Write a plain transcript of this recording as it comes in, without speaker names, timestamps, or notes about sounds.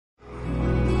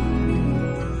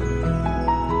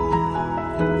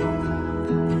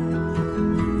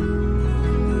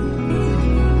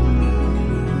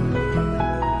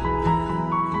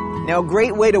Now, a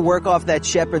great way to work off that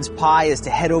shepherd's pie is to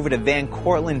head over to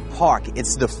Cortlandt Park.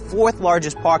 It's the 4th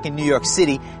largest park in New York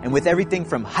City, and with everything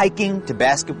from hiking to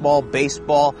basketball,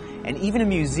 baseball, and even a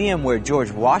museum where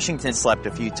George Washington slept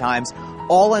a few times,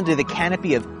 all under the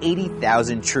canopy of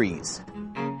 80,000 trees.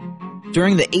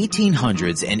 During the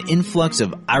 1800s, an influx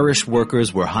of Irish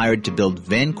workers were hired to build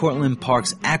Cortlandt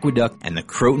Park's aqueduct and the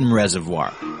Croton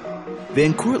Reservoir.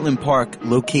 Cortlandt Park,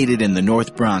 located in the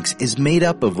North Bronx, is made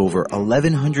up of over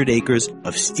 1,100 acres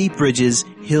of steep ridges,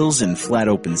 hills, and flat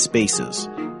open spaces.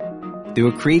 They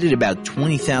were created about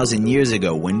 20,000 years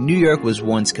ago when New York was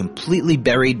once completely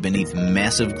buried beneath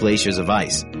massive glaciers of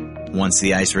ice. Once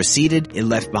the ice receded, it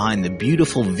left behind the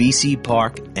beautiful V.C.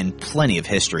 Park and plenty of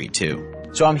history, too.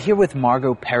 So I'm here with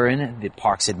Margot Perrin, the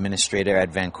parks administrator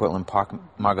at Cortlandt Park.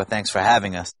 Margot, thanks for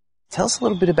having us. Tell us a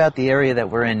little bit about the area that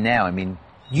we're in now. I mean,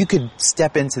 you could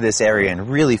step into this area and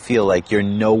really feel like you're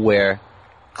nowhere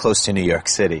close to New York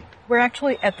City. We're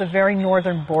actually at the very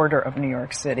northern border of New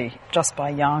York City, just by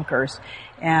Yonkers,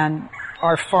 and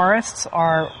our forests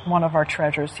are one of our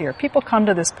treasures here. People come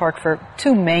to this park for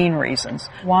two main reasons.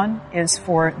 One is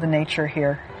for the nature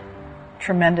here.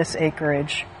 Tremendous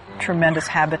acreage, tremendous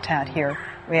habitat here.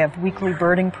 We have weekly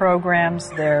birding programs.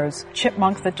 There's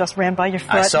chipmunks that just ran by your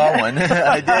foot. I saw one.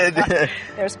 I did.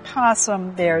 There's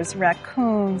possum. There's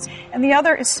raccoons. And the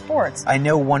other is sports. I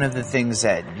know one of the things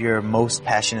that you're most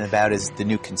passionate about is the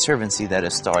new conservancy that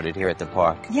has started here at the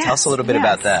park. Yes, tell us a little bit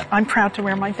about that. I'm proud to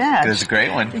wear my badge. It was a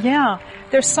great one. Yeah.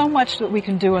 There's so much that we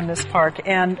can do in this park,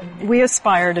 and we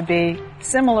aspire to be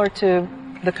similar to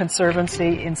the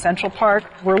conservancy in Central Park.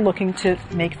 We're looking to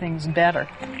make things better.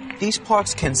 These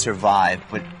parks can survive,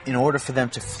 but in order for them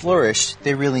to flourish,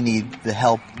 they really need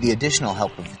the additional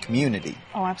help of the community.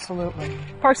 Oh, absolutely.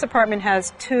 Parks Department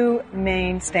has two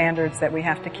main standards that we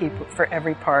have to keep for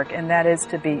every park, and that is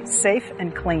to be safe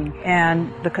and clean.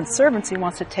 And the Conservancy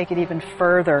wants to take it even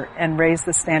further and raise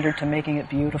the standard to making it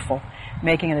beautiful,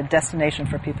 making it a destination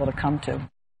for people to come to.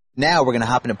 Now we're going to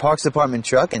hop in a Parks Department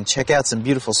truck and check out some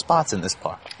beautiful spots in this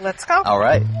park. Let's go. All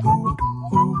right.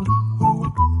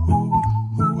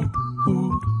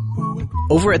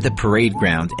 Over at the parade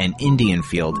ground and Indian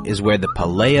Field is where the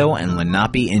Palayo and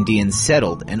Lenape Indians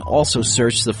settled and also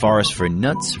searched the forest for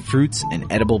nuts, fruits,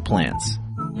 and edible plants.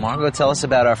 Margot, tell us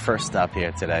about our first stop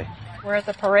here today. We're at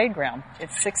the parade ground.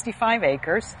 It's 65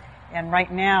 acres, and right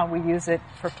now we use it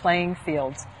for playing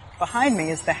fields. Behind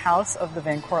me is the house of the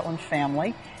Cortlandt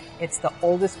family. It's the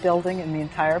oldest building in the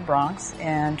entire Bronx,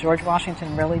 and George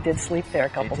Washington really did sleep there a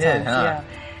couple times. Huh? Yeah.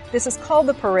 This is called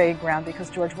the parade ground because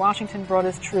George Washington brought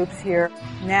his troops here.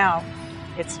 Now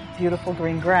it's beautiful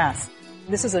green grass.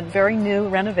 This is a very new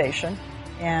renovation,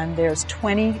 and there's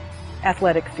 20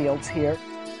 athletic fields here.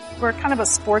 We're kind of a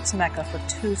sports mecca for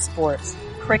two sports.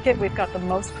 Cricket, we've got the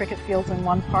most cricket fields in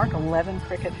one park, 11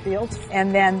 cricket fields,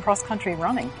 and then cross-country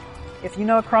running. If you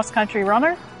know a cross-country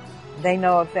runner, they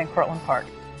know of Cortlandt Park.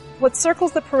 What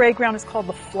circles the parade ground is called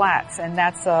the Flats, and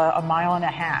that's a mile and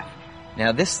a half.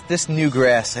 Now this new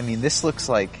grass, I mean, this looks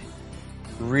like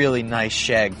really nice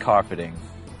shag carpeting.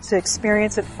 To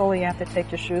experience it fully, you have to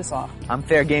take your shoes off. I'm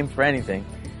fair game for anything.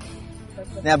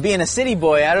 Now, being a city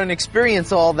boy, I don't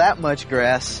experience all that much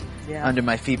grass under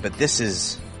my feet, but this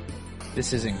is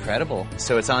incredible.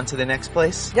 So it's on to the next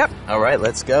place? Yep. All right,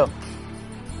 let's go.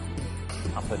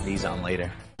 I'll put these on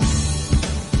later.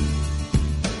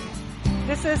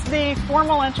 This is the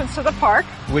formal entrance to the park.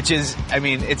 Which is, I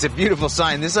mean, it's a beautiful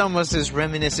sign. This almost is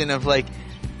reminiscent of like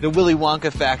the Willy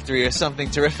Wonka factory or something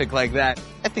terrific like that.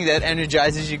 I think that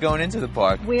energizes you going into the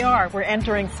park. We are. We're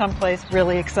entering someplace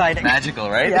really exciting. Magical,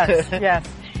 right? Yes, yes.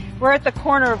 We're at the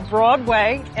corner of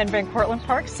Broadway and Cortlandt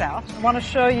Park South. I want to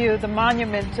show you the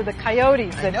monument to the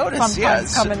coyotes that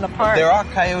sometimes come in the park. There are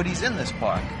coyotes in this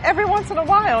park. Every once in a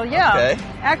while, yeah. Okay.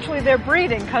 Actually, they're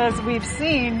breeding because we've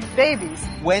seen babies.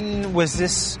 When was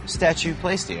this statue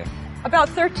placed here? About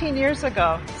 13 years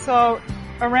ago. So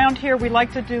around here, we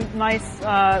like to do nice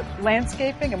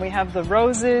landscaping, and we have the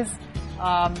roses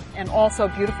and also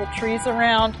beautiful trees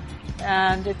around.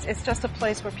 And it's just a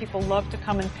place where people love to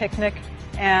come and picnic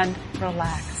and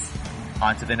relax.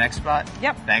 On to the next spot?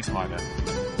 Yep. Thanks, Margot.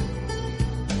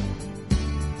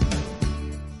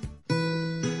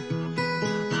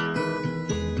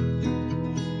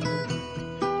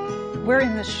 We're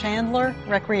in the Chandler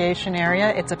Recreation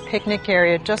Area. It's a picnic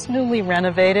area, just newly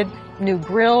renovated. New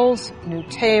grills, new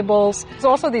tables. There's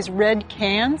also these red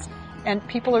cans, and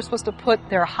people are supposed to put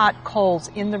their hot coals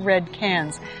in the red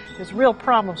cans. There's real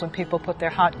problems when people put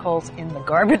their hot coals in the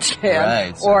garbage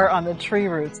can or on the tree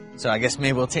roots. So I guess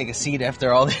maybe we'll take a seat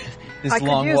after all this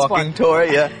long walking tour.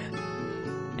 Yeah.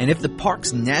 And if the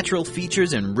park's natural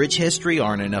features and rich history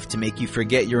aren't enough to make you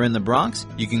forget you're in the Bronx,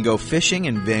 you can go fishing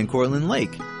in Van Cortlandt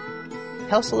Lake.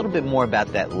 Tell us a little bit more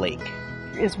about that lake.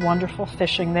 There is wonderful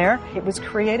fishing there. It was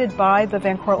created by the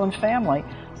Van Cortlandt family.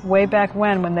 Way back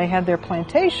when they had their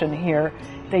plantation here,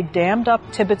 they dammed up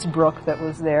Tibbetts Brook that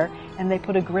was there, and they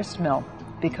put a grist mill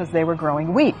because they were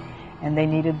growing wheat, and they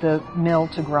needed the mill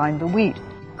to grind the wheat.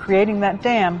 Creating that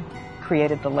dam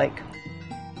created the lake.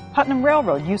 Putnam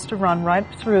Railroad used to run right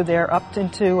through there up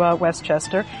into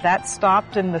Westchester. That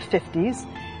stopped in the 50s,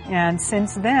 and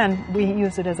since then we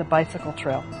use it as a bicycle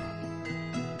trail.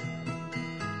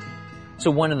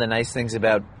 So one of the nice things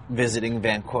about visiting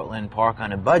Van Cortlandt Park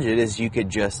on a budget is you could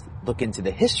just look into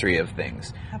the history of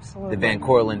things. Absolutely. The Van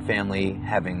Cortlandt family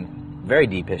having very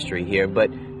deep history here,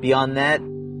 but beyond that,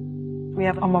 we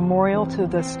have a memorial to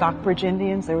the Stockbridge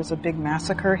Indians. There was a big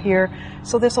massacre here.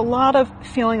 So there's a lot of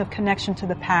feeling of connection to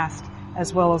the past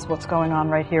as well as what's going on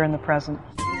right here in the present.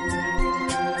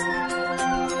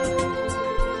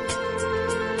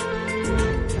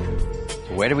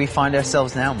 Where do we find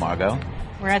ourselves now, Margot?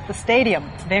 We're at the stadium,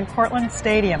 Van Cortlandt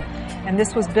Stadium. And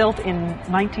this was built in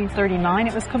 1939.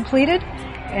 It was completed,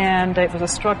 and it was a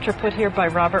structure put here by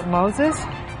Robert Moses.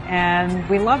 And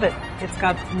we love it. It's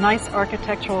got nice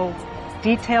architectural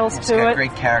details to it. It's got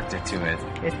great character to it.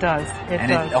 It does.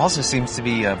 And it also seems to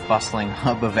be a bustling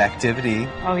hub of activity.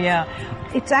 Oh, yeah.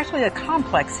 It's actually a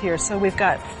complex here. So we've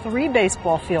got 3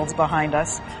 baseball fields behind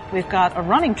us. We've got a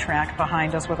running track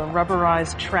behind us with a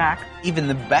rubberized track. Even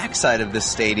the backside of the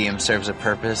stadium serves a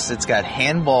purpose. It's got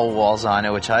handball walls on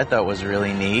it, which I thought was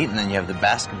really neat. And then you have the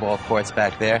basketball courts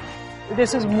back there.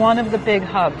 This is one of the big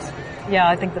hubs. Yeah,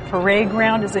 I think the parade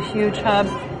ground is a huge hub.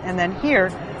 And then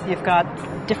here, you've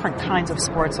got different kinds of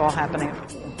sports all happening.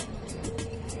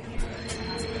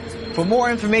 For more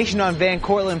information on Van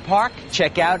Cortlandt Park,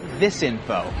 check out this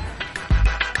info.